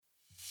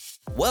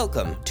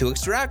Welcome to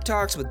Extract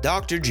Talks with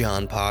Dr.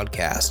 John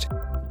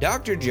podcast.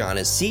 Dr. John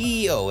is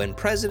CEO and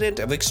president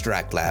of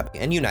Extract Lab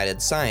and United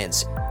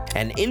Science,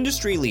 an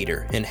industry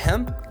leader in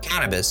hemp,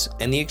 cannabis,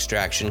 and the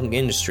extraction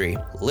industry.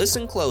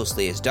 Listen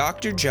closely as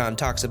Dr. John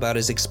talks about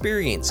his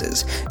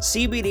experiences,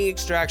 CBD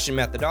extraction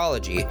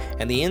methodology,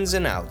 and the ins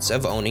and outs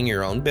of owning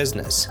your own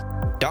business.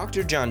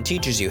 Dr. John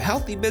teaches you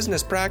healthy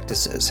business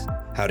practices,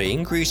 how to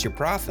increase your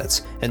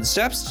profits, and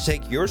steps to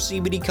take your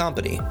CBD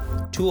company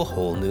to a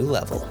whole new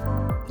level.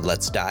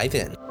 Let's dive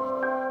in.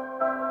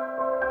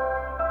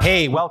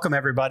 Hey, welcome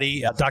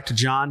everybody. Dr.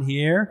 John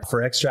here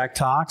for Extract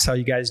Talks. How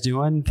you guys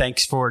doing?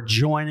 Thanks for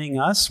joining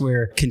us.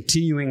 We're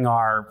continuing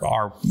our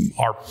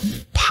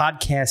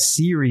podcast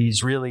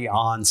series really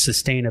on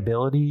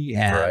sustainability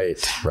and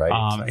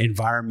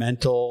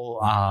environmental,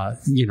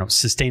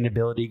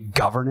 sustainability,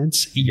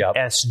 governance,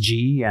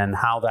 ESG, and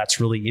how that's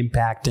really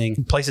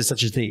impacting places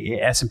such as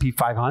the S&P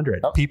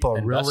 500. People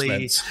are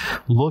really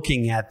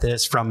looking at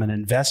this from an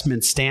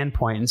investment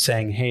standpoint and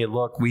saying, hey,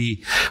 look,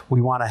 we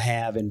want to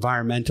have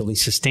environmentally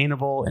sustainable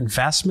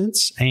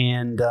investments.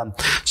 And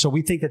so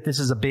we think that this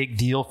is a big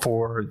deal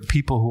for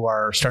people who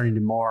are starting to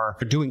more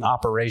doing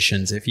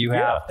operations. If you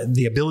have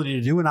the ability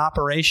to do an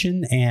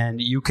operation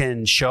and you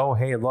can show,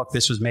 hey, look,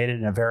 this was made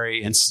in a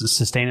very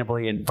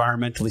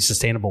environmentally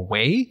sustainable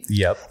way.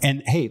 Yep.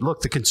 And hey,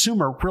 look, the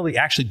consumer really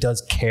actually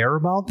does care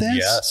about this.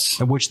 Yes.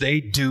 Which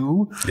they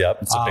do.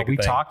 Yep. It's a big thing.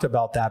 We talked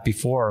about that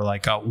before,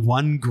 like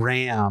 1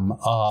 gram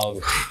of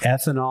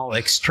ethanol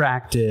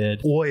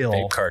extracted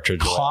oil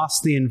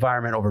costs the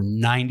environment over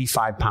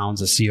 95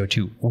 pounds of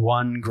CO2,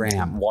 1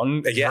 gram.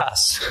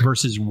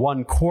 Versus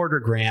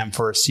 1/4 gram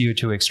for a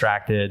CO2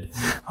 extracted,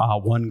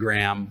 1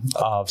 gram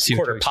of CO2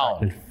 quarter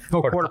extracted. Pound.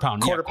 Oh, quarter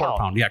pound. Quarter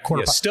pound. Yeah,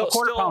 quarter pound. Still, a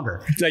quarter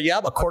pounder. Yeah,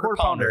 a quarter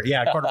pounder.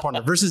 Yeah, a quarter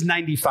pounder versus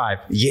 95.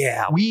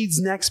 Yeah. Weed's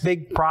next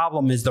big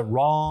problem is the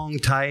wrong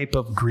type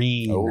of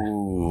green.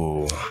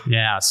 Oh.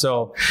 Yeah.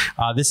 So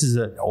this is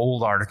an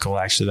old article,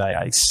 actually, that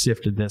I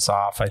sifted this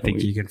off. I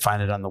think you can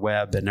find it on the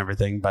web and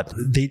everything. But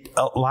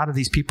a lot of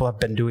these people have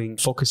been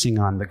focusing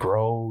on the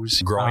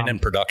grows. Growing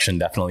and production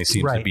definitely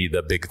seems to be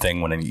the big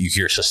thing when you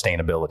hear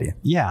sustainability.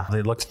 Yeah.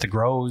 They looked at the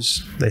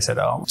grows. They said,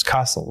 it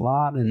costs a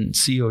lot in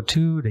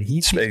CO2 to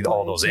heat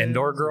all those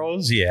indoor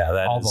grows. Yeah.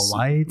 The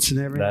lights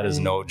and everything. That is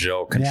no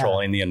joke.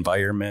 Controlling the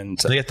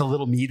environment. They get the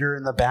little meter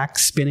in the back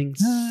spinning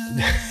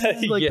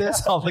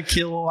this, all the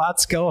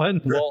kilowatts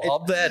going. Well,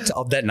 of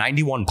that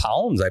 91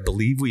 pounds, I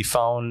believe we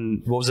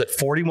found,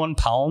 41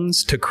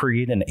 pounds to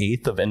create an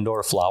eighth of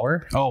indoor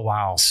flower. Oh,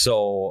 wow.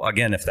 So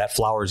again, if that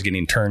flower is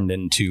getting turned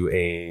into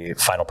a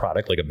final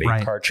product, like a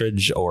vape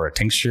cartridge or a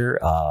tincture,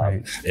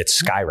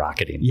 it's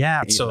skyrocketing.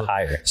 Yeah. Even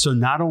higher. So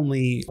not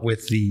only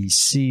with the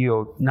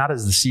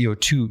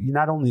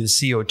not only the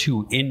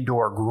CO2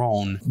 indoor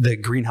grown, the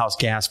greenhouse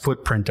gas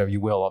footprint, if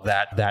you will, of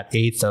that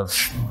eighth of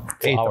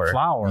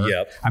flower.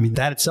 Yep. I mean,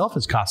 that itself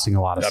is costing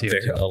a lot of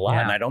CO2. A lot.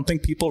 Yeah. And I don't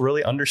think people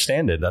really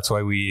understand it. That's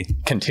why we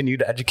continue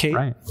to educate,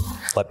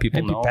 let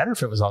people know. It'd be better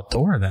if it was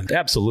outdoor then.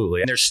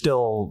 Absolutely. And there's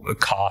still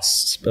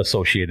costs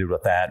associated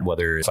with that,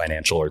 whether it's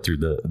financial or through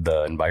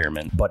the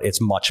environment, but it's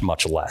much,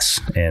 much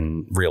less.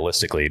 And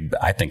realistically,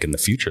 I think in the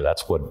future,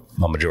 that's what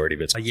a majority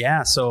of it's.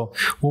 So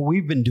what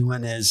we've been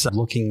doing is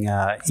looking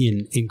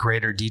in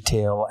greater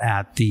detail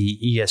at the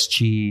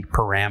ESG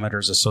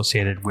parameters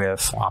associated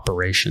with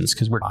operations,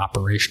 because we're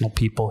operational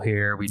people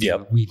here. We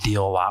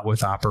deal a lot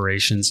with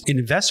operations. An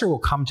investor will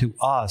come to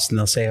us and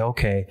they'll say,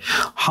 okay,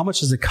 how much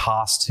does it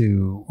cost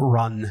to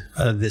run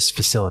this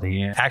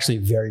facility? And actually,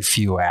 very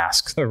few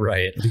ask.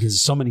 Right.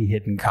 Because so many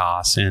hidden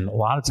costs. And a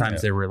lot of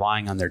times they're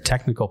relying on their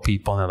technical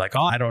people. And they're like,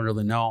 I don't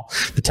really know.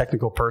 The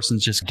technical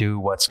persons just do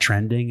what's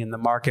trending in the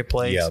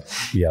marketplace.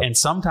 Yep. And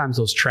sometimes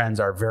those trends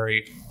are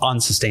very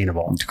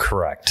unsustainable.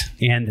 Correct.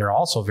 And they're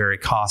also very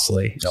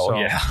costly.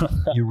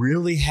 You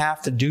really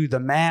have to do the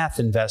math,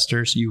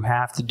 investors. You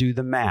have to do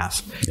the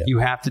math. Yep. You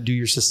have to do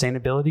your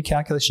sustainability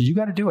calculations. You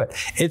got to do it.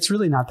 It's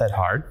really not that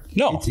hard.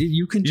 No.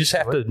 You just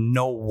have to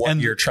know what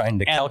you're trying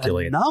to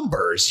calculate. And the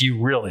numbers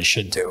you really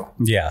should do.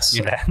 Yes.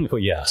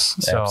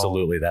 Yes.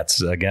 Absolutely.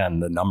 That's, again,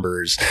 the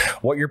numbers.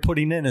 What you're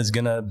putting in is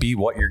going to be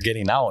what you're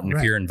getting out. And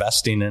if you're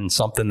investing in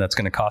something that's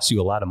going to cost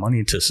you a lot of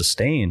money to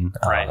sustain,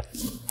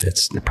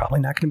 it's probably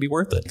not going to be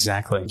worth it.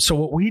 Exactly. So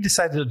what we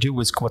decided to do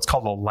was what's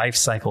called a life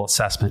cycle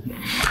assessment.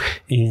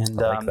 And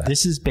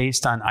this is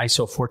based on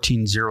ISO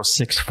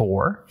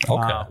 14064,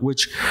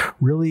 which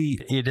really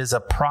it is a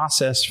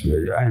process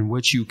in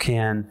which you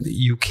can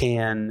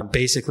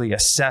basically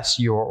assess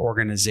your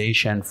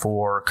organization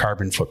for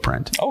carbon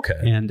footprint. Okay.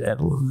 And a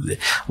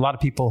lot of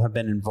people have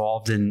been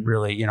involved in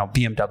really,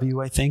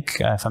 BMW, I think,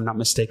 if I'm not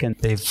mistaken,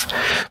 they've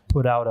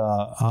put out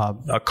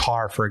a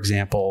car, for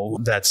example,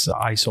 that's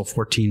ISO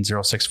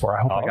 14064.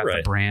 I hope I got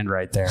the brand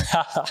right there.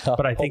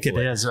 But I think it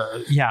is,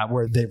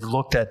 where they've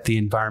looked at the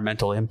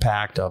environmental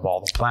impact of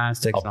all the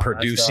plastics. Of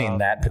producing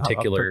that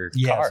particular car.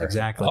 Yes,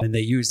 exactly. And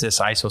they use this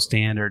ISO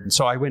standard. And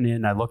so I went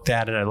in, I looked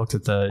at it, I looked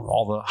at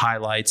all the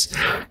highlights.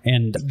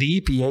 And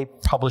the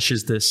EPA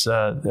publishes this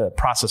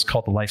process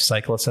called the life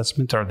cycle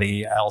assessment, or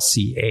the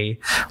LCA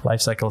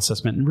life cycle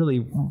assessment. And really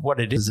what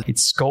it is,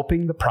 it's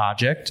scoping the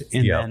project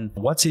and then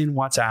what's in,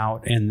 what's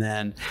out, and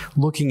then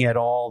looking at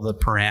all the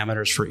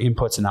parameters for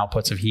inputs and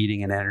outputs of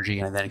heating and energy,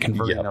 and then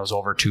converting those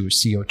over to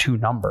CO2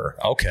 number.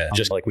 Okay.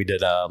 Just like we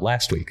did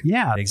last week.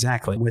 Yeah,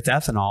 exactly. With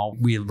ethanol,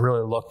 we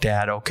really looked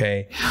at,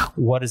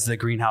 what is the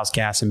greenhouse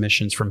gas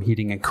emissions from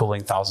heating and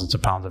cooling thousands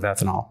of pounds of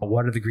ethanol?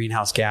 What are the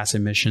greenhouse gas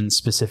emissions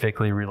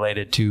specifically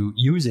related to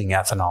using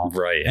ethanol?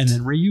 Right. And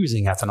then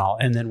reusing ethanol.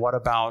 And then what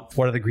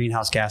are the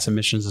greenhouse gas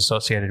emissions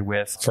associated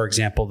with, for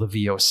example, the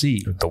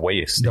VOC? The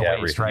waste.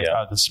 Right?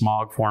 Yeah. The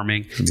smog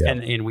forming. Yeah.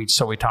 And we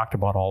talked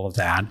about all of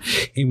that.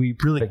 And we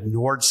really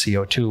ignored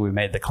CO2. We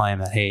made the claim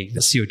that, hey, the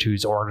CO2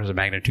 is orders of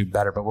magnitude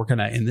better. But we're going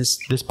to, in this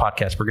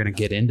podcast, we're going to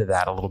get into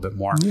that a little bit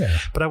more. Yeah.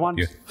 But I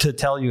want to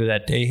tell you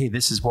that, hey,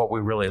 this is what we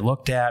really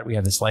looked at. We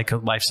have this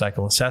life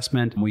cycle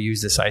assessment. We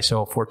use this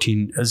ISO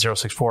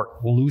 14064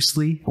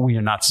 loosely. We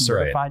are not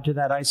certified to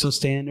that ISO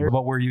standard,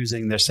 but we're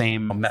using the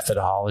same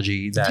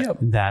methodology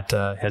that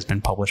has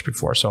been published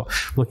before. So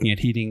looking at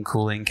heating,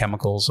 cooling,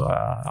 chemicals,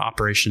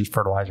 operations,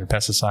 fertilizer,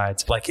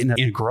 pesticides. Like in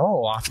a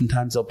grow,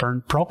 oftentimes they'll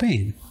burn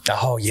propane.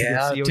 Oh,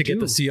 yeah, to get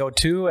the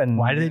CO2. And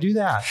why do they do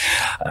that?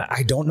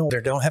 I don't know.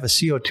 They don't have a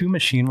CO2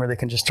 machine where they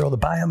can just throw the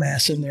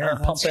biomass in there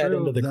and pump that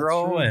into the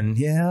grow. And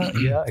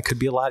it could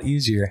be a lot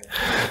easier.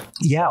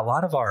 Yeah, a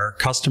lot of our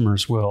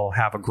customers will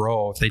have a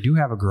grow. If they do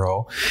have a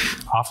grow,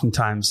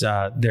 oftentimes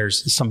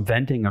there's some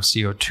venting of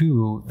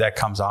CO2 that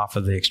comes off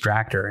of the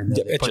extractor. And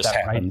it just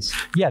happens.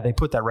 They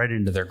put that right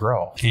into their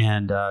grow.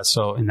 And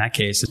so in that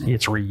case,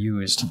 it's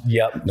reused.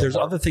 Yep. There's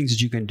other things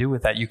that you can do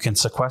with that. You can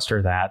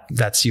sequester that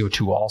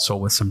CO2 also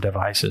with some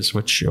devices,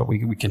 which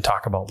we can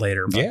talk about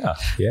later. But,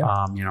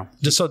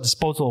 just so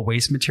disposable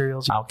waste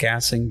materials,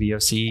 outgassing,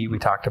 VOC, we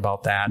talked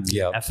about that.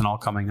 Yep. Ethanol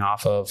coming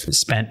off of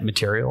spent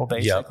material,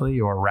 basically,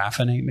 or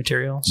raffinate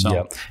material.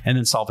 So, and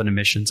then solvent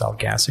emissions,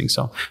 outgassing.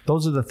 So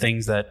those are the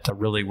things that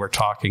really we're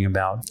talking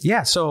about.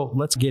 Yeah. So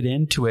let's get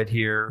into it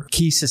here.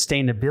 Key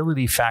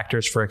sustainability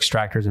factors for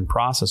extractors and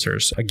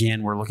processors.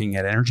 Again, we're looking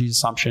at energy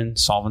consumption,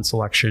 solvent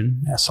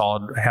selection,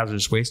 solid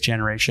hazardous waste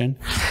generation,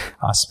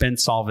 spent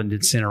solvent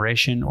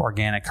incineration,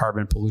 organic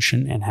carbon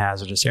pollution, and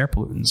hazardous air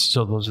pollutants.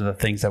 So those are the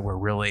things that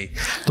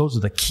those are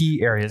the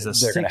key areas.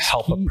 They're going to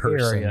help a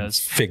person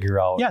figure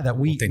out that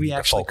we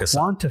actually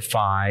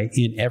quantify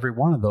in every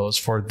one of those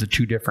for the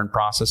two different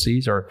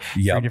processes or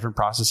three different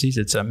processes.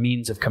 It's a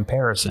means of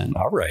comparison.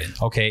 All right.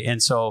 Okay.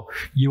 And so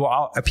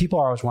people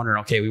are always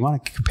wondering, we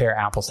want to compare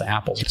apples to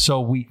apples. So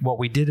what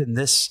we did in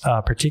this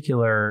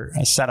particular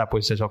setup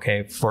was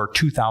for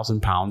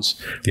 2,000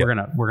 pounds,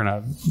 we're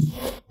gonna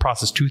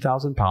process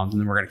 2,000 pounds,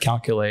 and then we're gonna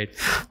calculate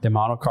the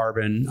amount of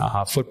carbon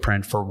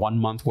footprint for 1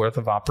 month worth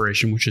of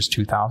operation, which is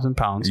 2,000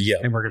 pounds.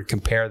 And we're gonna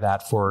compare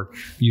that for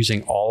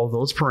using all of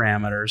those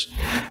parameters,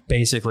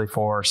 basically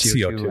for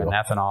CO2 and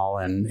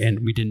ethanol, and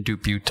we didn't do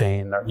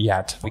butane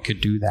yet. We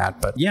could do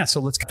that, but so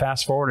let's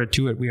fast forward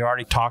to it. We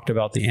already talked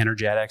about the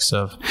energetics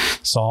of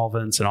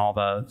solvents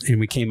and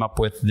we came up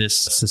with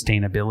this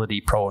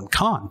sustainability pro and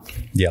con.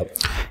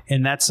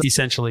 And that's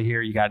essentially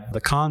here. You got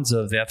the cons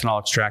of the ethanol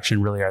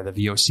extraction really are the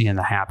VOC and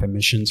the HAP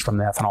emissions from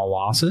the ethanol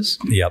losses.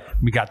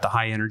 We got the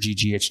high energy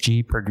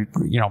GHG,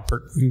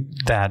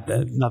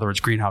 in other words,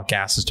 greenhouse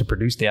gases to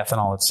produce the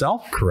ethanol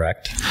itself.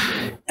 Correct.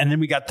 And then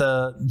we got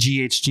the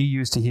GHG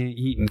used to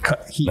heat and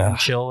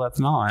chill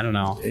ethanol. I don't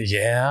know.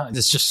 Yeah.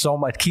 It's just so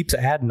much. Keeps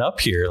adding up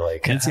here.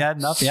 It's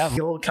adding up. Yeah. Get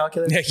a little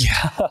calculator.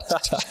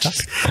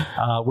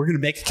 We're going to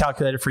make a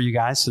calculator for you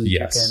guys so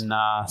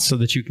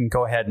that you can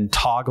go ahead and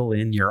toggle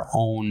in your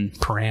own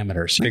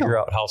parameters. Figure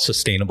out how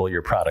sustainable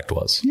your product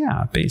was.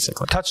 Yeah,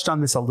 basically. Touched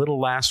on this a little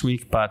last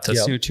week, but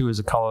CO2 is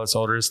a colorless,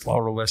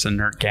 odorless,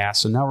 inert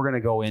gas. So now we're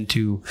going to go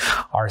into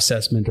our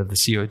assessment of the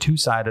CO2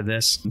 side of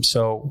this.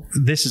 So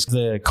this is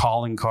the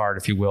calling card,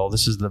 if you will.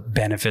 This is the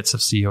benefits of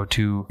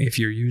CO2. If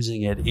you're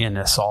using it in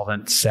a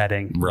solvent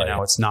setting,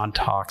 it's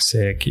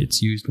non-toxic.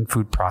 It's used in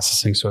food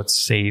processing, so it's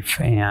safe,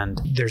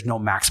 and there's no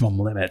maximum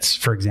limits,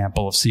 for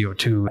example, of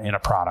CO2 in a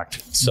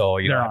product. So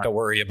you don't have to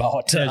worry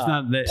about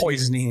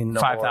poisoning.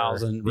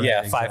 5,000.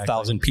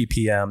 5,000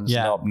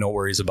 ppm. No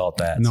worries about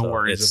that. No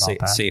worries about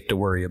that. It's safe to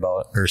worry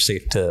about, or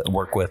safe to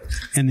work with.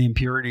 And the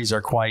impurities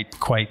are quite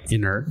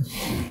inert.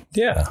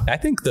 Yeah. I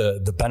think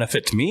the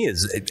benefit to me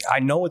is I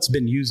know it's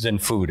been used in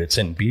food. It's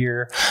in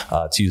beer.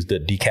 It's used to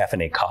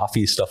decaffeinate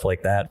coffee, stuff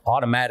like that.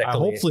 Automatically.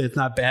 Hopefully it's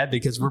not bad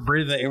because we're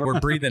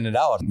breathing it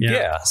out.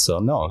 So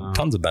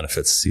tons of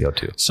benefits to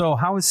CO2. So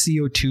how is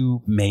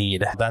CO2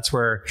 made? That's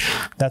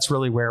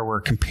really where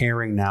we're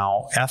comparing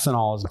now.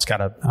 Ethanol, it's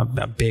got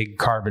a big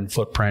carbon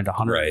footprint,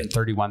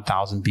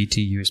 131,000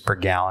 BTUs per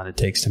gallon it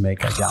takes to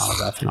make a gallon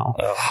of ethanol.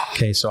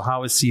 Okay, so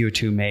how is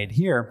CO2 made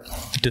here?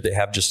 Did they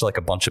have just like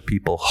a bunch of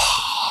people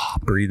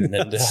breathing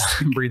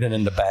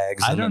into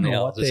bags? I don't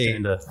know what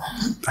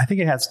I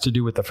think it has to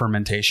do with the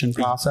fermentation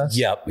process.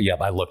 Yep.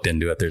 I looked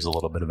into it. There's a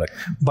little bit of a...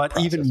 But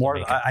even more,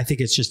 I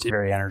think it's just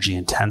very energy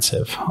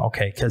intensive.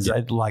 Okay, because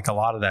like a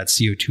lot of that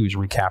CO2 is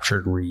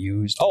recaptured and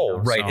reused. Oh,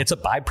 right. So, it's a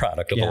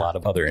byproduct of a lot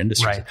of other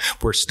industries. Right.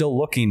 We're still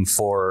looking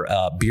for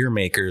beer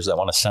makers that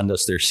want to send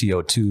us their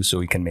CO2 so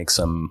we can make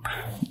some,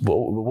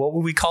 what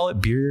would we call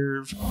it?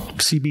 Beer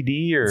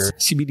CBD or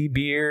CBD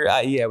beer?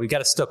 Yeah, we got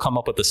to still come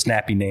up with a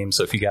snappy name.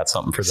 So if you got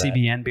something for that.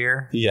 CBN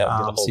beer? Yeah.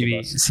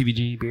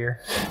 CBG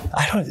beer?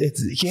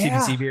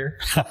 CBC beer?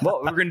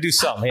 Well, we're going to do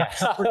something.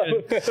 Yeah.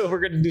 we're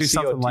going to do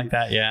something CO2. like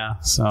that. Yeah.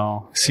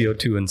 So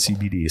CO2 and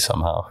CBD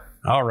somehow.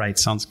 All right.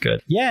 Sounds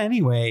good. Yeah.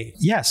 Anyway.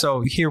 Yeah.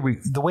 So here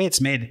the way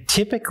it's made,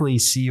 typically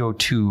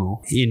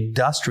CO2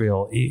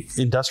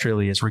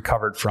 industrially is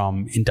recovered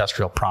from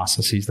industrial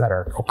processes that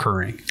are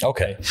occurring.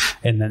 Okay.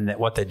 And then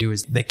what they do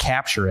is they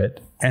capture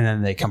it and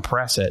then they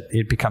compress it.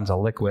 It becomes a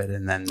liquid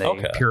and then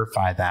they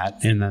purify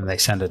that and then they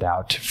send it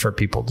out for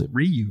people to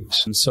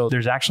reuse. And so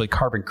there's actually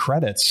carbon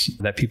credits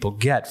that people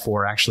get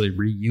for actually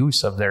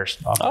reuse of their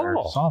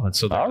solvents.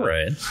 So all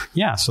right.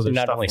 Yeah. So they're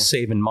not only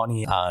saving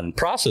money on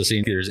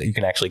processing, you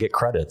can actually get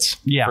credits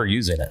for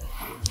using it,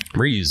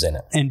 reusing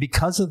it. And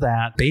because of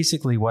that,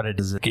 basically what it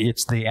is,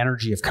 it's the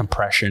energy of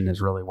compression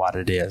is really what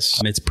it is.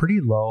 It's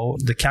pretty low.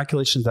 The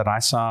calculations that I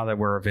saw that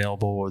were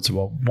available was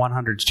about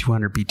 100 to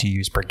 200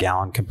 BTUs per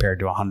gallon compared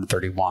to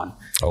 131.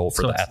 Oh,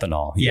 for the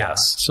ethanol.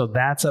 Yes. So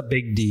that's a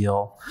big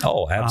deal.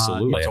 Oh,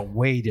 absolutely. It's a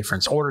way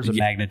different, orders of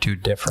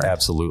magnitude different.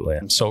 Absolutely.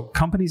 So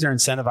companies are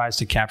incentivized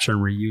to capture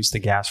and reuse the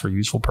gas for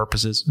useful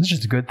purposes. This is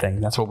just a good thing.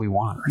 That's what we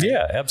want, right?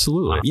 Yeah,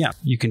 absolutely.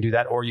 You can do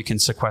that, or you can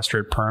sequester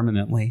it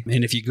permanently.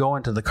 And if you go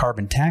into the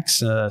carbon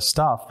tax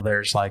stuff,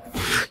 there's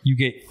you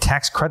get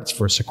tax credits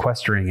for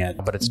sequestering it,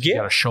 but you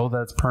got to show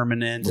that it's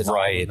permanent and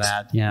all of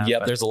that. Yeah.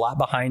 Yep. There's a lot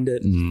behind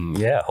it. And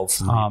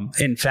hopefully.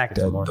 In fact,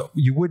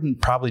 you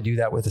wouldn't probably do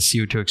that with a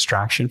CO2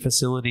 extraction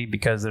facility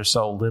because there's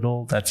so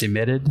little that's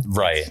emitted.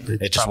 Right.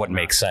 It just wouldn't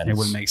make sense. It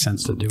wouldn't make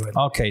sense to do it.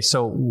 Okay.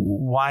 So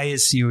why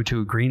is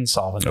CO2 a green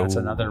solvent? That's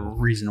another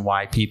reason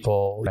why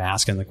people are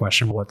asking the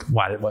question,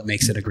 what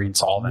makes it a green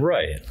solvent?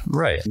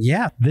 Right.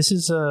 Yeah. This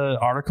is an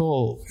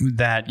article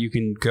that you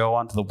can go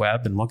onto the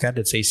web and look at.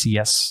 It's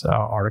ACS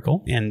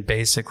article. And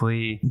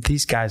basically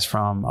these guys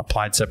from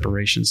Applied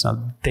Separations,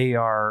 they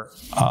are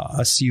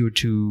a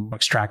CO2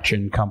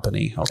 extraction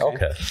company.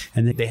 Okay.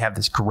 And they have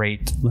this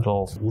great little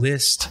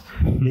list.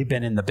 They've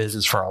been in the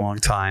business for a long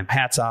time.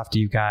 Hats off to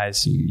you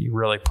guys. You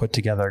really put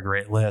together a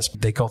great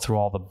list. They go through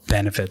all the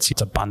benefits.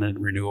 It's abundant,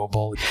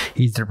 renewable,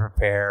 easy to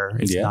prepare.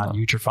 It's not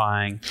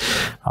eutrophying,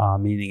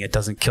 meaning it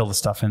doesn't kill the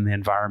stuff in the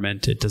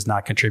environment. It does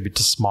not contribute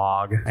to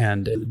smog,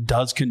 and it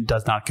does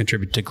not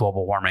contribute to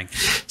global warming.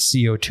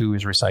 CO2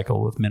 is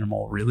recycled with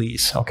minimal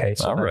release. Okay,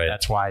 so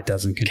that's why it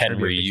doesn't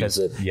contribute.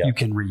 You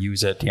can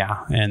reuse it.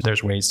 Yeah, and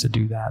there's ways to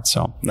do that.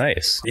 So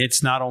nice.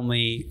 It's not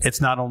only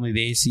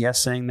the ACS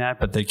saying that,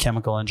 but the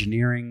chemical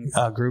engineering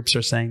groups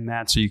are saying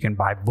that. So you can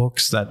buy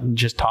books that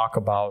just talk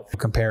about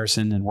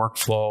comparison and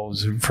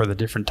workflows for the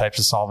different types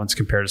of solvents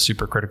compared to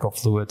supercritical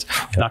fluids.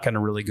 I'm not going to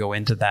really go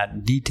into that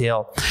in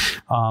detail,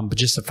 but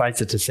just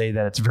suffice it to say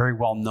that it's very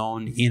well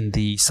known in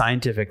the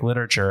scientific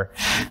literature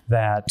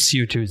that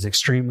CO2 is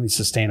extremely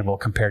sustainable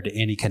compared to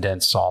any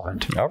condensed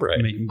solvent. All right.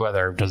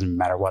 It doesn't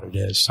matter what it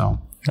is. So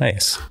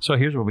nice. So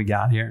here's what we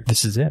got here.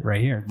 This is it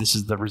right here. This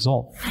is the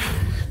result.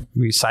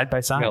 We side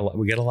by side.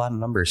 We got a lot of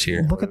numbers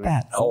here. Look at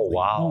that. Oh,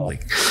 wow. Holy.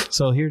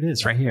 So here it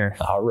is right here.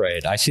 All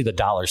right. I see the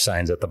dollar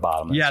signs at the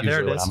bottom. That's there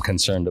it is. What I'm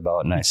concerned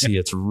about. And I see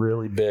it's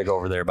really big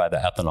over there by the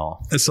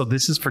ethanol. So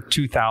this is for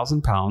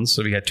 2,000 pounds.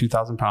 So we got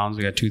 2,000 pounds.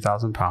 We got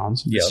 2,000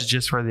 pounds. This is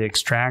just for the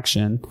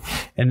extraction.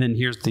 And then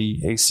here's the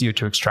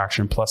CO2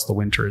 extraction plus the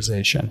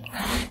winterization.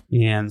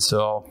 And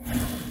so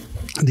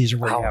these are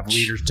where you have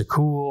liters to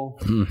cool,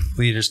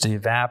 liters to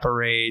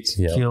evaporate,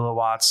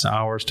 kilowatts,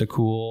 hours to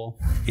cool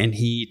and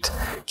heat,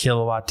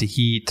 kilowatt to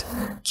heat,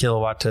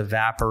 kilowatt to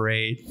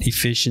evaporate,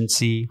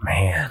 efficiency,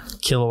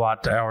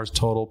 kilowatt hours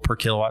total per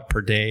kilowatt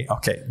per day.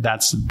 Okay,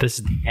 this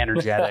is the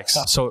energetics.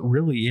 So it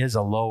really is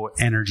a low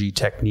energy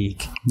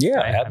technique. Yeah,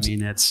 right? I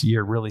mean,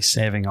 you're really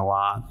saving a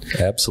lot.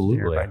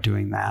 Absolutely. By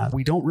doing that.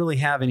 We don't really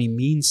have any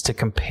means to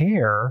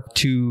compare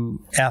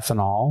to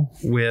ethanol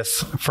with,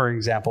 for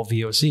example,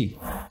 VOC.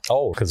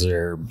 Oh, because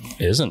there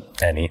isn't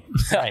any.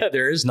 Right.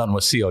 There is none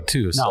with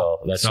CO2.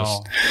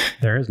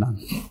 There is none.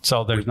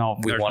 So there's no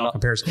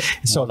comparison.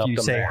 So if you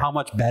say how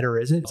much better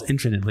is it? It's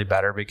infinitely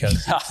better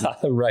because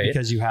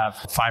because you have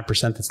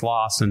 5% that's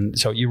lost, and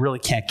so you really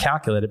can't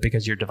calculate it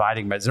because you're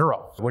dividing by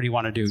zero. What do you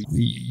want to do?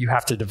 You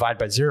have to divide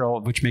by zero,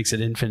 which makes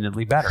it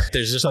infinitely better.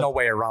 There's just no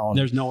way around.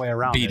 There's no way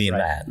around beating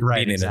that.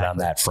 Beating it on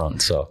that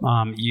front. So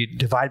you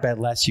divide by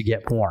less, you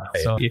get more.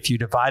 Right. So if you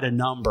divide a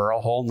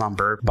whole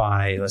number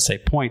by, let's say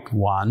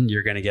 0.1,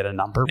 you're going to get a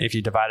number. If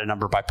you divide a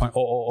number by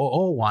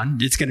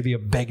 0.0001, it's going to be a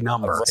big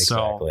number. Exactly.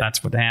 So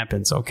that's what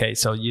happens. Okay,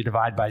 so you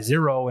divide by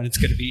 0 and it's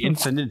going to be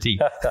infinity.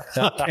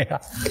 Okay.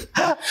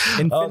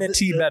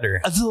 Infinity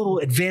better. That's a little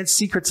advanced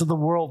secrets of the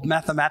world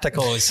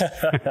mathematicals.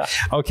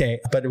 Okay,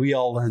 but we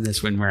all learn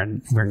this when we're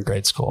in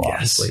grade school,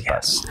 obviously.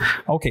 Yes.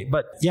 Okay,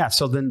 but yeah,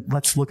 so then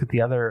let's look at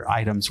the other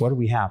items. What do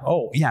we have?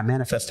 Oh, yeah,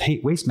 manifest. Hey,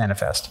 waste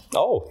manifest.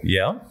 Oh,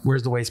 yeah.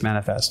 Where's the waste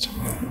manifest?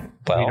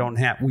 Well,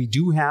 we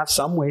do have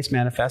some waste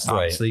manifest,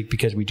 obviously,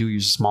 because we do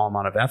use a small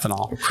amount of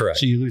ethanol. Correct.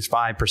 So you lose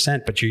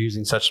 5%, but you're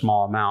using such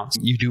small amounts.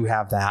 You do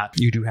have that.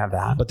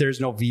 But there's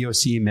no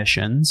VOC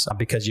emissions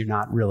because you're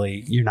not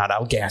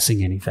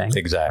outgassing anything.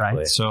 Exactly.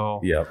 Right?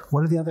 So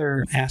what are the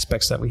other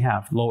aspects that we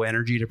have? Low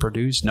energy to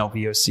produce, no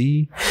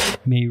VOC,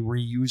 may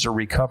reuse or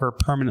recover,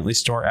 permanently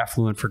store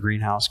effluent for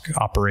greenhouse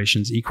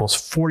operations equals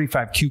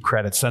 45 Q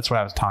credits. That's what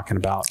I was talking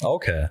about.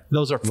 Okay.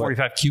 Those are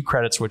 45 Q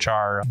credits, which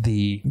are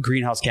the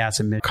greenhouse gas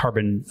emit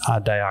carbon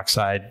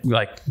dioxide,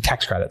 like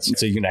tax credits.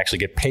 So you can actually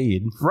get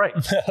paid. Right.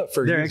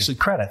 They're actually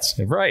credits.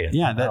 Right.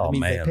 Yeah. That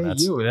means they pay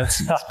you.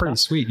 That's pretty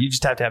sweet. You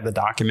just have to have the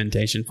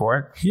documentation for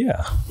it.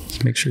 Yeah.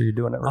 Just make sure you're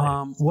doing it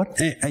right.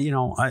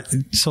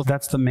 So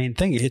that's the main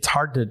thing.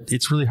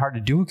 It's really hard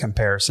to do a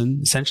comparison,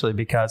 essentially,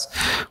 because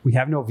we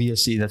have no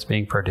VOC that's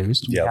being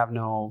produced. We have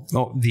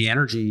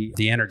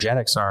the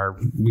energetics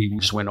we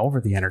just went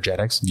over the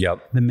energetics.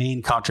 Yep. The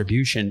main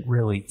contribution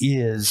really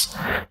is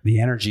the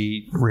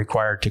energy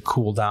required to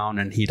cool down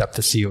and heat up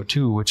the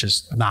CO2, which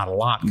is not a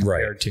lot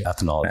compared to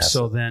ethanol.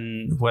 So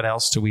then what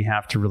else do we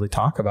have to really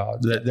talk about?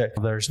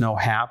 There's no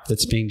HAP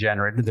that's being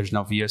generated. There's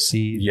no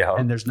VOC. Yeah.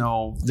 And there's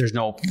no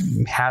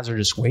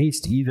hazardous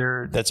waste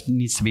either that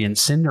needs to be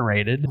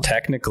incinerated.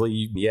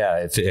 Technically,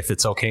 if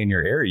it's okay in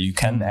your area, you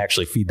can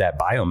actually feed that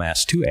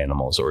biomass to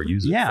animals or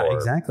use it for,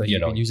 exactly. You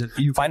can use it.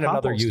 You find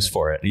another use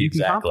for it.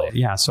 Exactly.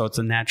 Yeah. So it's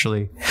a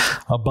naturally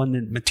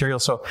abundant material.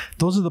 So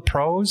those are the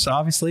pros,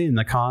 obviously, and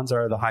the cons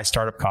are the high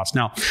startup costs.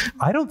 Now,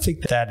 I don't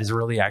think that is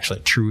really actually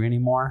true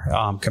anymore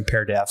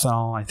compared to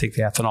ethanol. I think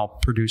the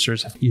ethanol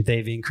producers,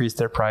 they've increased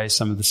their price.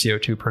 Some of the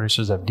CO2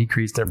 producers have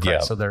decreased their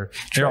price. So they're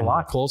a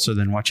lot closer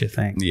than what you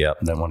think. Yeah,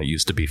 than what it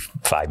used to be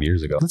 5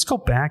 years ago. Let's go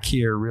back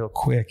here real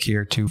quick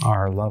here to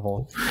our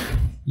level.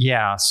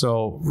 Yeah,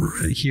 so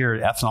here,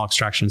 ethanol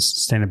extraction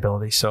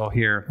sustainability. So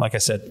here, like I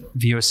said,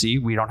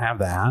 VOC, we don't have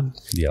that.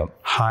 Yep.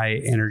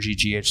 High energy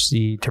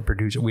GHG to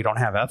produce it. We don't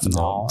have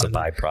ethanol. It's a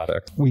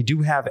byproduct. We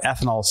do have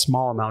ethanol,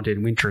 small amount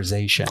in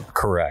winterization.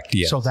 Correct.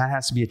 Yes. So that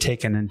has to be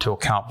taken into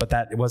account, but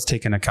that was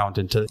taken account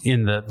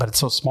but it's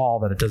so small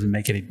that it doesn't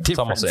make any difference. It's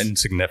almost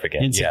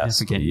insignificant.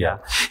 Insignificant, yeah.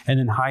 And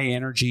then high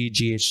energy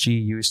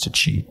GHG used to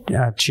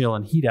chill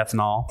and heat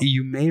ethanol.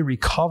 You may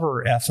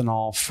recover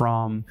ethanol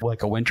from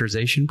like a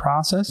winterization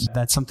process.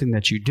 That's something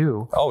that you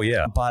do. Oh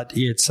yeah. But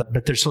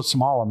there's so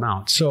small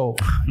amounts. So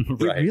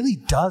it really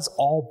does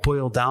all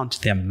boil down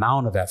to the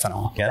amount of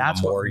ethanol. Yeah,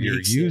 that's the more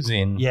you're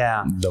using.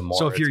 The more.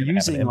 So if you're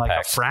using like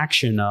a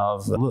fraction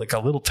of like a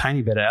little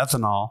tiny bit of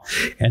ethanol,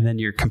 and then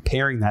you're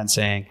comparing that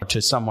saying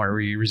to somewhere where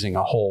you're using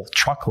a whole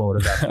truckload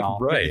of ethanol,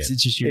 right? It's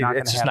just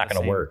not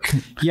going to work.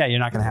 Yeah, you're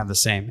not going to have the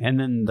same. And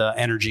then the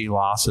energy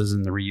losses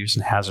and the reuse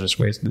and hazardous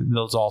waste,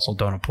 those also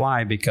don't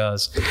apply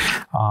because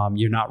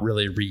you're not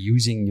really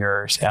reusing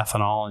your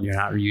ethanol and you're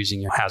not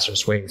reusing your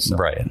hazardous waste. So,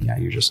 right. Yeah,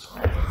 you're just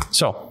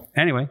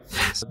anyway,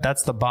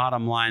 that's the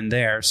bottom line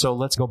there. So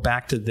let's go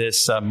back to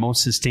this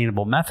most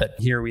sustainable method.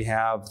 Here we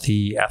have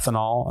the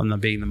ethanol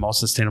and being the most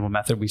sustainable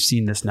method. We've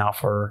seen this now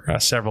for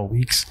several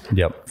weeks.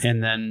 Yep.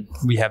 And then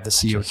we have the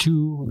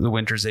CO2, the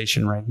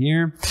winterization right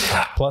here,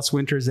 plus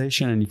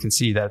winterization, and you can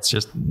see that's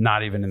just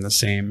not even in the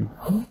same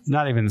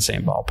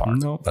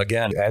ballpark. No.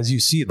 Again, as you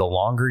see, the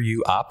longer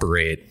you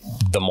operate,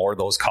 the more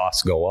those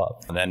costs go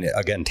up. And then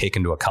again, take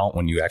into account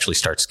when you actually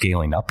start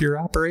scaling up your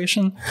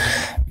operation,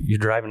 you're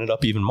driving it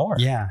up even more.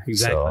 Yeah.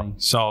 Exactly.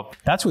 So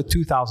that's with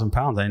 2,000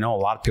 pounds. I know a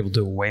lot of people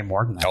do way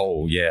more than that.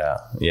 Oh yeah,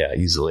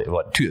 easily.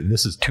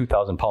 This is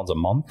 2,000 pounds a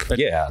month. But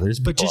there's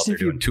people out there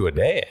doing 2 a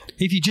day.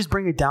 If you just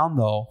bring it down,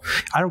 though,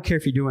 I don't care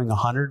if you're doing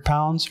 100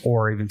 pounds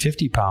or even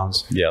 50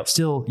 pounds. Yeah.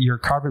 Still, your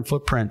carbon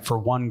footprint for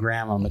 1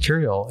 gram of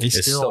material is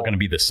still going to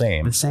be the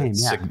same. The same.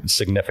 Yeah.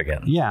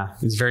 Significant. Yeah,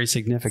 it's very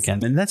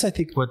significant, and that's I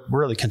think what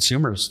really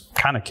consumers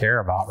kind of care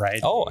about,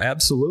 right? Oh,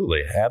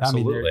 absolutely. I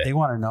mean, they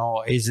want to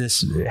know: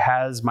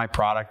 has my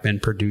product been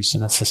produced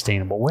in a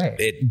sustainable way?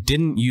 It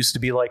didn't used to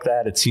be like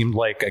that. It seemed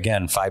like,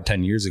 again,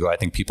 5-10 years ago, I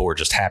think people were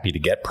just happy to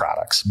get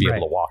products, be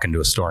able to walk into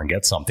a store and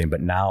get something.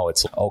 But now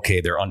it's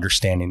okay, they're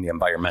understanding the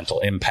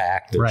environmental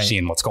impact. They're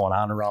seeing what's going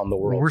on around the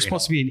world. We're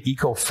supposed to be an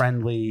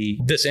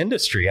eco-friendly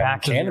industry,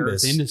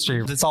 cannabis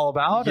industry. It's all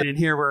about. And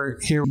here we're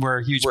huge.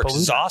 We're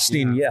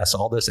exhausting,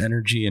 all this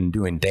energy and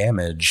doing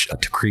damage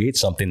to create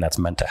something that's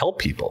meant to help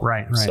people.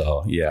 Right.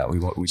 So we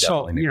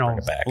definitely need to bring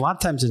it back. A lot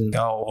of times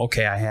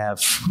I have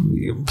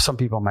some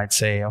people might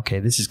say, okay,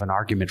 this is an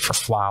argument for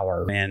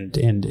flour and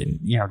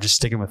just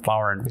sticking with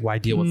flour, and why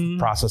deal with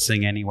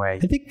processing anyway?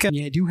 I think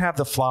you do have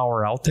the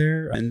flour out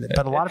there,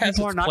 but a lot of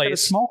people are not going to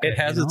smoke it. It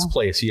has its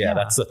place. Yeah,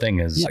 that's the thing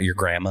is your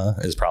grandma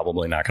is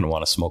probably not going to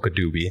want to smoke a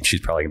doobie.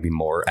 She's probably going to be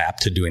more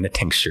apt to doing a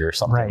tincture or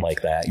something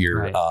like that.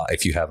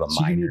 If you have a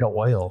minor, you need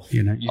oil.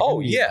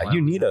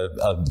 You need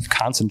a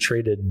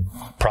concentrated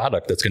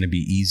product that's going to be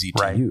easy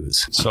to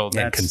use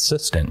and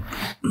consistent.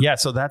 Yeah,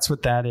 so that's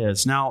what that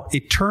is. Now,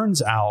 it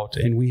turns out,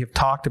 and we have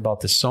talked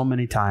about this so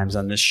many times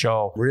on this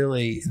show,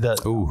 really,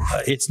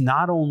 it's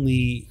not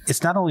only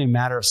a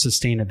matter of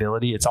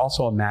sustainability, it's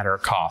also a matter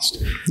of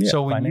cost. Yeah,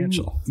 so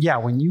financial.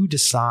 When you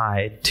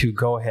decide to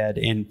go ahead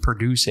and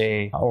produce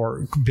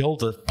or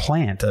build a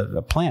plant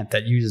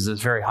that uses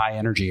this very high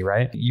energy,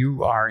 right?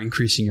 You are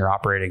increasing your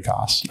operating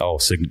costs. Oh,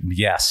 so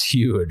yes,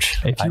 huge.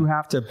 If you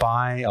have to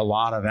buy a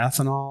lot of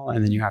ethanol,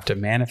 and then you have to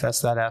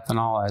manifest that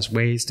ethanol as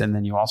waste, and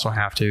then you also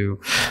have to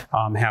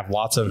have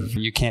lots of,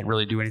 you can't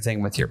really do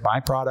anything with your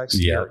byproducts.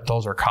 Yeah.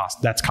 Those are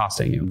that's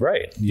costing you.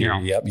 Right. You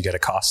got a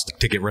cost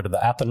to get rid of the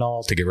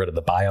ethanol, to get rid of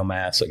the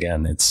biomass.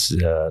 Again, it's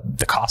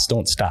the costs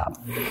don't stop.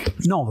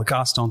 No, the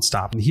costs don't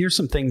stop. And here's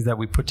some things that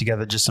we put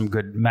together, just some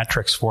good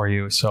metrics for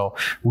you. So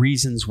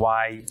reasons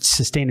why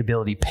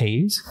sustainability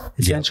pays,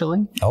 essentially.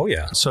 Yep. Oh,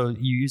 yeah. So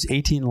you use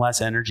 18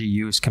 less energy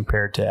use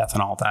compared to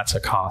ethanol. That's a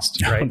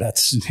cost, right?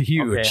 That's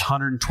huge. Okay,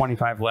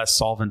 125 less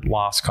solvent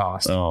loss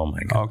cost. Oh, my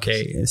God.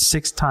 Okay,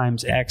 6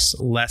 times X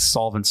less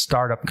solvent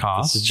startup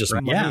cost. This is just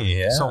money.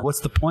 Yeah. So what's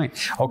the point?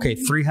 Okay,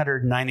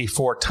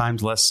 394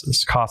 times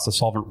less cost of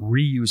solvent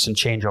reuse and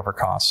changeover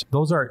costs.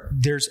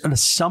 There's an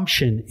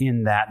assumption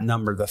in that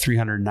number, the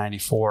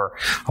 394,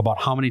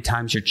 about how many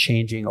times you're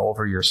changing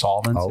over your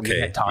solvents. Okay. And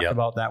we had talked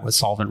about that with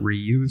solvent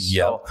reuse.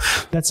 Yep. So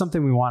that's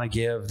something we want to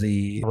give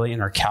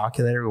in our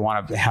calculator. We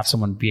want to have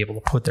someone be able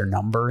to put their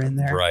number in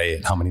there.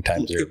 Right. How many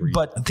times you're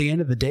But at the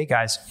end of the day,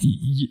 guys,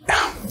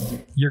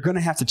 you're going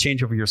to have to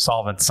change over your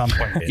solvent at some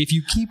point. If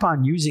you keep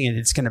on using it,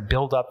 it's going to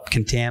build up,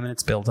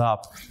 contaminants build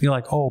up. You're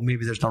like, oh,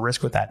 maybe there's no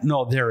risk with that.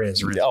 No, there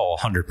is risk. Oh,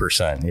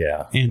 100%.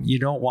 Yeah. And you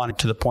don't want it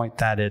to the point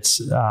that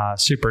it's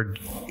super,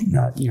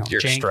 you're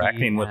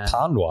extracting with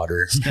pond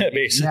water,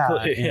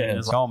 basically. Yeah.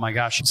 Like, oh my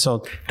gosh.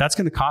 So that's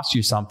going to cost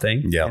you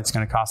something. Yeah. It's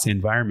going to cost the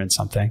environment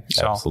something.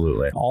 So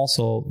absolutely.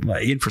 Also,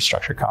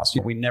 infrastructure costs.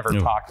 We never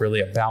talk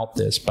really about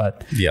this,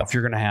 but if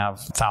you're going to have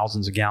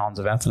thousands of gallons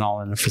of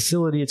ethanol in a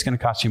facility, it's going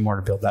to cost you more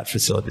to build that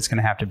facility. It's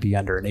going to have to be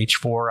under an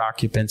H4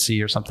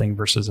 occupancy or something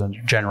versus a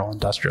general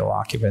industrial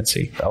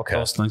occupancy. Okay.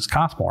 Those things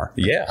cost more.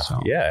 Yeah.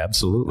 Yeah,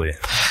 absolutely.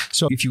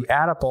 So if you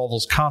add up all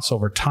those costs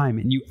over time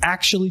and you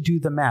actually do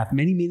the math,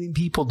 many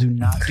people do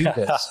not do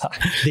this.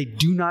 They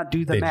do not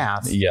do the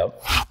math.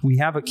 Yep. We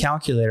have a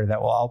calculator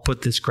that will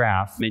output this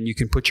graph, and you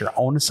can put your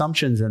own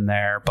assumptions in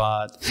there,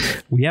 but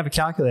we have a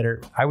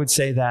calculator. I would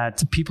say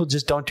that people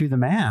just don't do the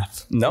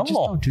math. No. They just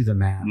don't do the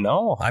math.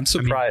 No, I'm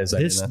surprised.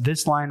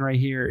 This line right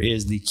here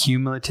is the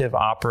cumulative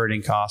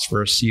operating cost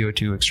for a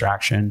CO2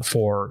 extraction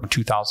for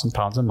 2,000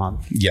 pounds a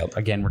month. Yep.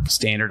 Again, we're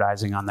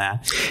standardizing on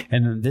that.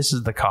 And then this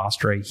is the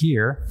cost right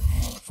here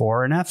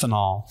for an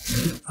ethanol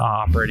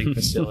operating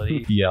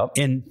facility. Yep.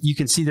 And you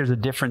can see there's a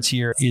difference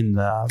here in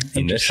the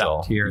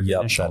initial here.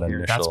 Yep, Initial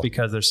here. That's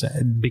because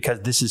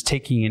this is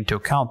taking into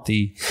account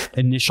the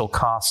initial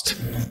cost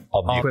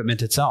of the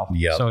equipment itself.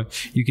 Yep. So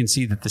you can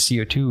see that the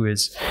CO2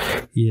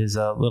 is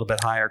a little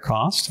bit higher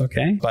cost,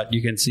 okay? But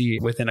you can see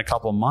within a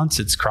couple of months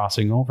it's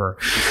crossing over.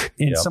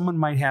 And someone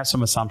might have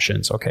some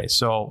assumptions. Okay,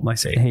 so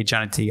let's say, hey,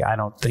 Johnny T, I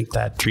don't think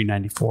that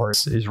 394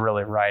 is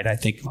really right. I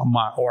think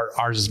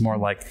ours is more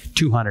like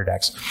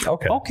 200x.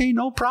 Okay,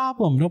 no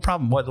problem.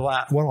 What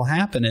will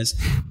happen is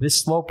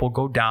this slope will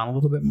go down a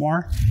little bit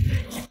more,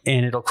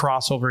 and it'll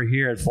cross over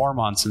here at 4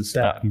 months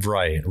instead.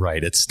 Right.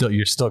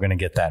 You're still going to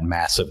get that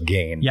massive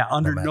gain. Yeah,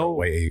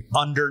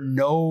 under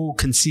no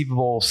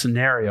conceivable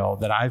scenario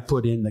that I've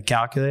put in the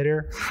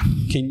calculator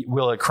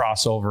will it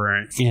cross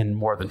over in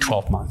more than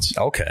 12 months.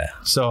 Okay.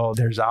 So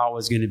there's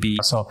always going to be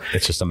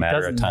it's just a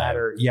matter of time.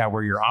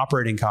 Where your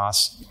operating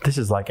costs, this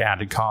is like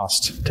added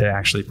cost to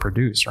actually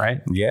produce,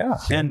 right? Yeah.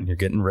 And you're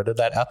getting rid of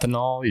that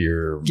ethanol.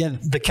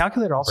 The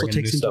calculator also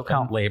takes into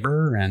account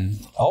labor and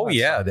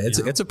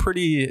it's a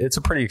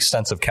pretty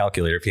extensive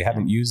calculator. If you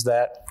haven't used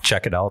that,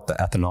 check it out. The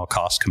ethanol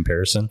cost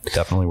comparison,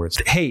 definitely worth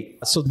it. Hey,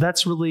 so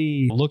that's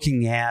really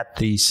looking at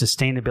the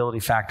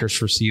sustainability factors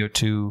for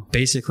CO2.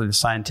 Basically, the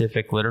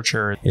scientific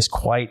literature is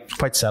quite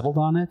settled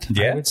on it.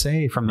 I would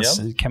say from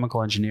the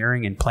chemical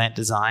engineering and plant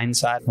design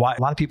side. A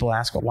lot of people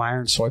ask, why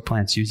aren't soy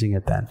plants using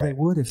it then? They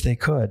would if they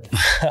could.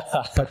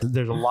 But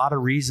there's a lot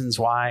of reasons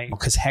why,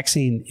 because hexane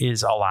hexane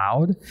is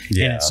allowed,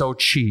 and it's so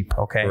cheap.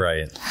 Okay,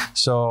 right.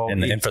 So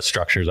and the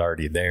infrastructure is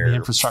already there. The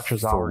infrastructure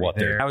is already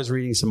there. I was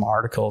reading some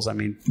articles. I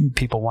mean,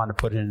 people want to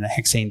put in a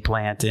hexane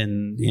plant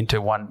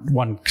into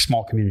one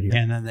small community,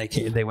 and then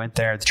they went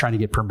there trying to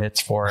get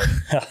permits for it,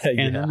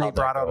 and then they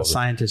brought out a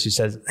scientist who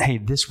says, "Hey,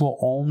 this will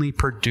only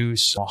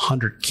produce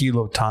 100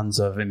 kilotons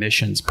of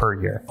emissions per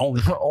year.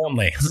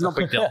 Only. It's no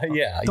big deal.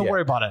 Don't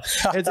worry about it.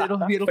 It'll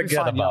be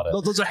fine. About it.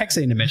 Those are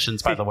hexane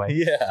emissions, by the way.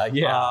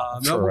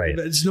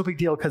 It's no big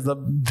deal because the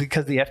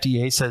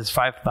FDA says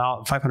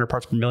 500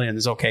 parts per million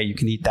is okay. You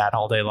can eat that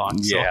all day long.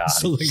 I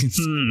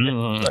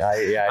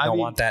don't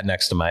want that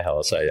next to my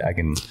house. I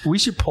can. We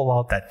should pull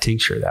out that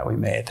tincture that we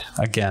made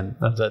again.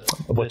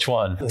 Which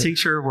one? The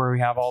tincture where we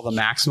have all the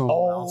maximum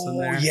amounts in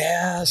there.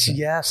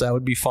 Yes, that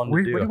would be fun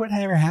to do.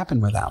 Whatever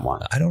happened with that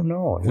one? I don't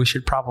know. We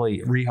should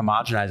probably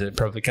rehomogenize it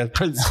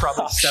because it's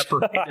probably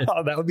separated.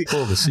 That would be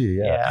cool to see.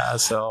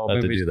 So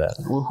maybe to do that.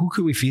 Well, who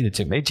could we feed it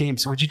to? Maybe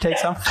James. Would you take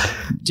some?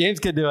 James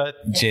could do it.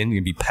 James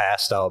can be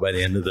passed out by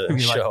the end of the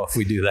show if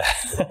we do that.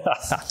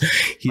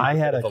 I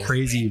had a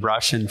crazy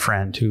Russian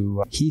friend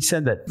who he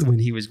said that when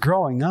he was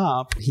growing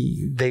up,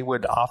 they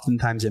would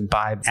oftentimes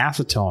imbibe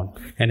acetone,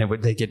 and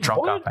they get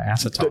drunk off of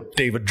acetone.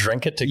 They would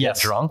drink it to get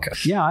drunk.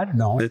 Yeah, I don't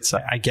know.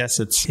 I guess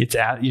it's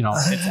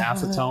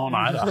acetone.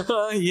 I don't.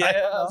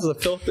 The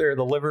filter,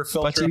 the liver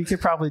filter. But you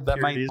could probably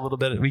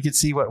we could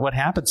see what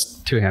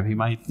happens to him.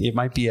 It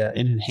might be an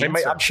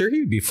enhancer. I'm sure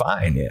he'd be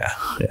fine. Yeah,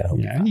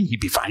 he'd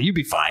be fine. You'd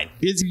be fine.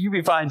 You'd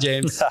be fine,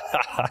 James.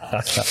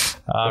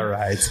 All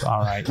right.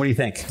 What do you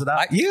think?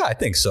 I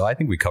think so. I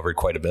think we covered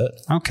quite a bit.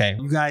 Okay,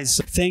 you guys,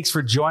 thanks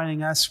for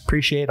joining us.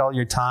 Appreciate all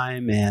your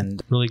time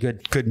and really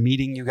good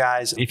meeting you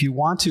guys. If you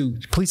want to,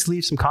 please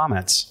leave some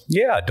comments.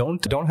 Yeah,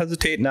 don't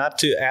hesitate not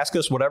to ask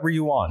us whatever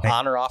you want.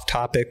 On or off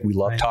topic. We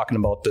love talking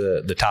about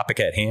the topic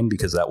at hand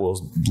because that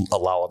will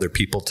allow other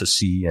people to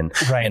see and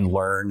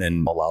learn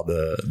and allow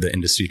the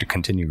industry to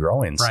continue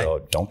growing.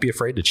 So don't be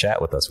afraid to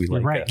chat with us. We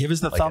like it. Give us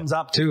the thumbs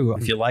up too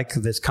if you like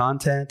this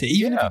content.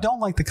 Even if you don't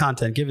like the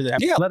content, give it.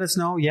 Let us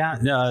know.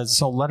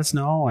 So let us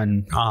know,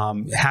 and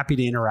happy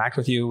to interact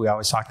with you. We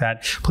always talk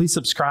that. Please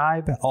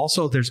subscribe.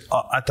 Also, there's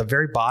at the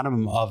very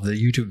bottom of the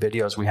YouTube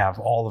videos, we have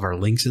all of our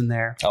links in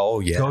there.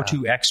 Go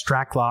to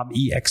ExtractLab,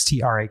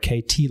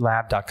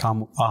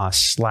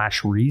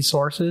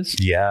 extractlab.com/resources.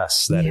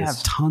 Yes, we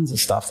have tons of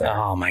stuff there.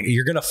 Oh my!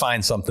 You're gonna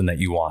find something that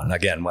you want.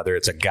 Again, whether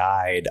it's a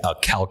guide, a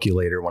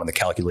calculator, one of the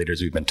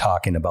calculators we've been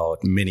talking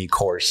about, mini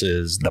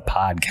courses, the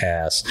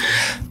podcast.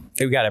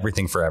 We've got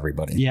everything for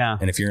everybody. Yeah.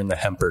 And if you're in the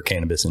hemp or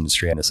cannabis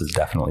industry, this is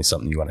definitely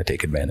something you want to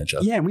take advantage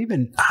of. Yeah. And we've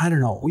been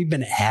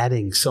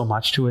adding so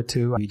much to it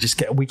too.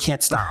 We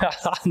can't stop.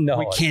 No,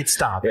 we can't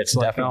stop. It's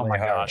definitely, oh my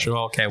gosh.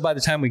 Well, okay. By the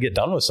time we get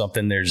done with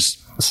something,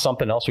 there's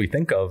something else we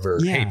think of, or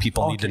hey,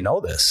 people need to know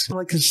this.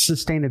 Like the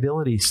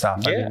sustainability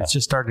stuff. I mean, it's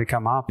just started to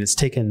come up. It's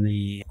taken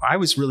I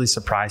was really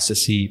surprised to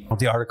see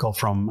the article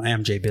from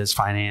MJ Biz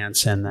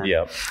Finance. And then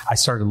I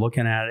started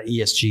looking at it,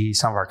 ESG.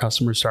 Some of our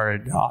customers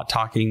started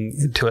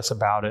talking to us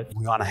about it.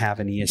 We want to have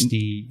an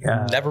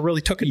ESG. Never really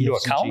took it into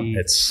account. We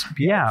have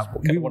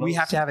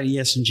to have an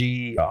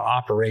ESG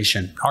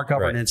operation. Our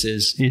governance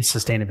is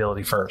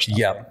sustainability first.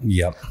 Okay?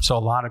 Yep. So a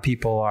lot of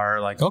people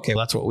are like, okay,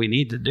 that's what we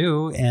need to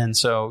do. And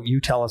so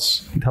you tell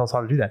us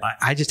how to do that.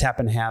 I just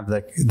happen to have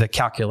the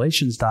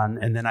calculations done.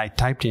 And then I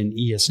typed in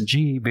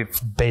ESG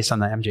based on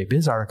the MJ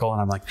Biz article.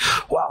 And I'm like,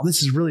 wow,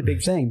 this is a really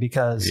big thing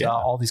because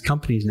all these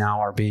companies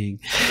now are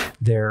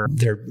they're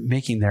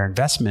making their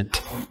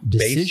investment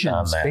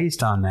decisions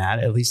based on that,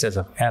 at least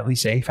at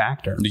least a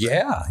factor.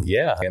 Yeah.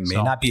 It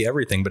may not be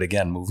everything, but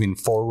again, moving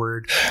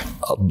forward,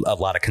 a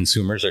lot of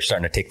consumers are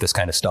starting to take this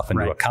kind of stuff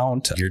into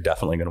account. You're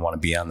definitely going to want to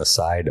be on the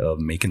side of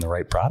making the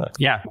right product.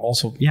 Yeah.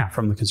 Also,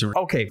 from the consumer.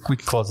 Okay, we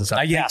can close this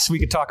up. Yes, we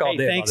could talk all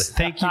day. Thanks.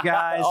 Thank you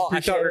guys. I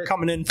thought we were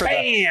coming in for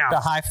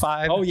the high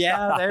five. Oh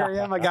yeah, there I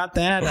am. I got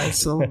that.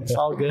 It's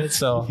all good.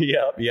 So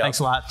yeah. Thanks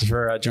a lot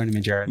for joining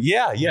me, Jared.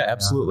 Yeah,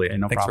 absolutely.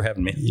 No Thanks problem. for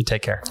having me. You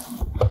take care.